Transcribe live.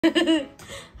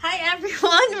Hi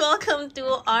everyone! Welcome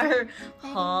to our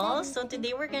haul. So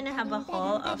today we're gonna have a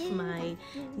haul of my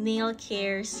nail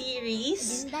care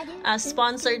series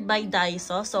sponsored by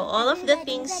Daiso. So all of the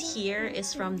things here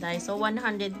is from Daiso,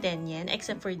 110 yen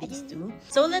except for these two.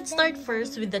 So let's start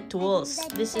first with the tools.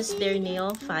 This is their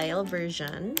nail file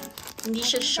version. Hindi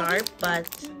siya sharp, but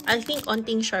I think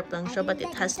onting sharp lang siya, but it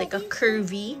has like a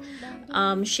curvy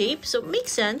shape. So it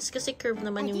makes sense kasi curve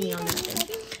naman yung nail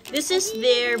natin. This is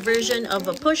their version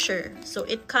of a pusher. So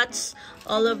it cuts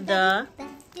all of the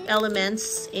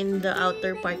elements in the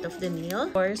outer part of the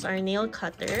nail. Of course, our nail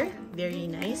cutter,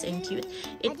 very nice and cute.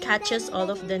 It catches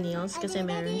all of the nails kasi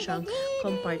meron siyang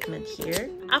compartment here.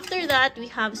 After that,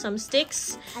 we have some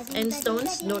sticks and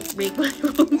stones. Don't break my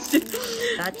bones.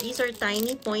 These are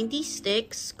tiny pointy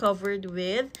sticks covered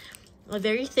with a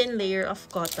very thin layer of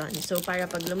cotton. So, para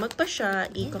pag lumagpas siya,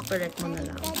 i-correct mo na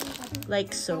lang.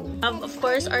 Like so. Of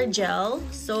course, our gel.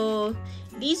 So,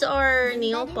 these are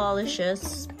nail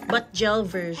polishes, but gel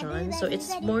version. So,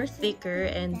 it's more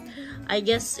thicker and I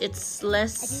guess it's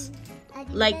less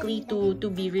likely to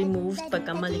be removed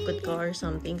pagka malikot ka or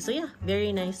something. So yeah,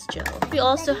 very nice gel. We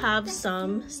also have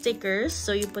some stickers.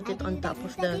 So you put it on top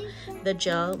of the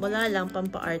gel. Wala lang,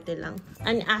 pampaarte lang.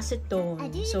 An acetone.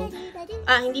 So,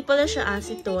 hindi pala siya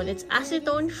acetone. It's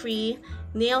acetone-free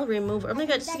nail remover. Oh my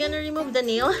god, it's gonna remove the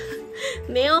nail.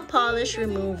 Nail polish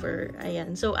remover.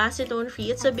 Ayan. So acetone-free.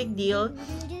 It's a big deal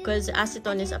because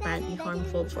acetone is apparently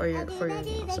harmful for your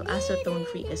nails. So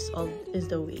acetone-free is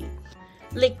the way.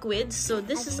 Liquids. So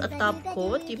this is a top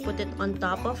coat. You put it on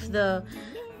top of the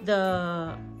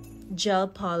gel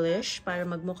polish para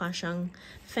magmukha siyang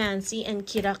fancy and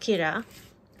kira-kira.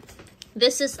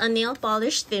 This is a nail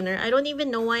polish thinner. I don't even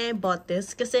know why I bought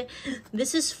this kasi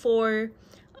this is for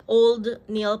old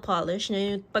nail polish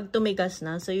na pag tumigas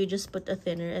na, so you just put a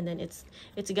thinner and then it's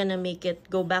gonna make it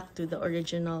go back to the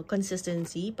original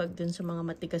consistency pag dun sa mga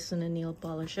matigas na nail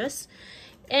polishes.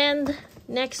 And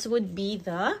next would be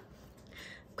the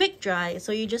quick dry.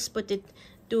 So you just put it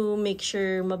to make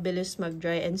sure mabilis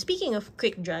mag-dry. And speaking of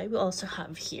quick dry, we also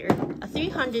have here a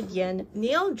 300 yen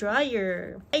nail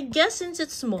dryer. I guess since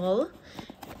it's small,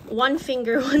 one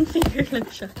finger lang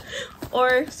siya.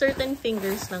 Or certain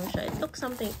fingers lang siya. It looks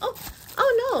something. Oh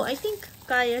no, I think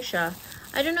kaya siya.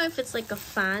 I don't know if it's like a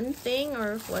fan thing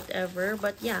or whatever,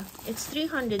 but yeah, it's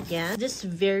 300 yen. This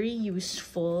very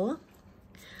useful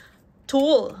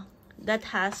tool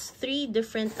that has 3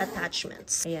 different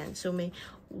attachments. Ayan, so may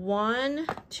 1,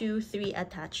 2, 3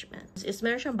 attachments.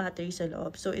 Meron siyang battery sa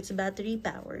loob, so it's battery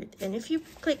powered. And if you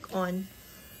click on,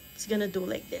 it's gonna do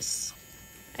like this.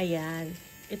 Ayan,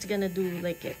 it's gonna do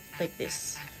like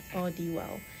this. Oh, di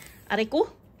wow. Aray ko!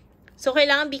 So,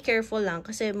 kailangan be careful lang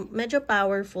kasi medyo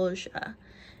powerful siya.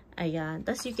 Ayan.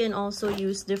 Tapos, you can also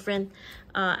use different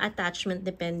attachment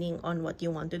depending on what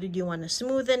you want to do. Do you want to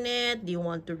smoothen it? Do you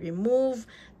want to remove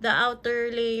the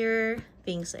outer layer?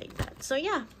 Things like that. So,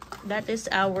 yeah. That is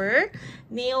our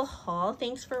nail haul.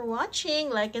 Thanks for watching.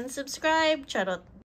 Like and subscribe. Charot!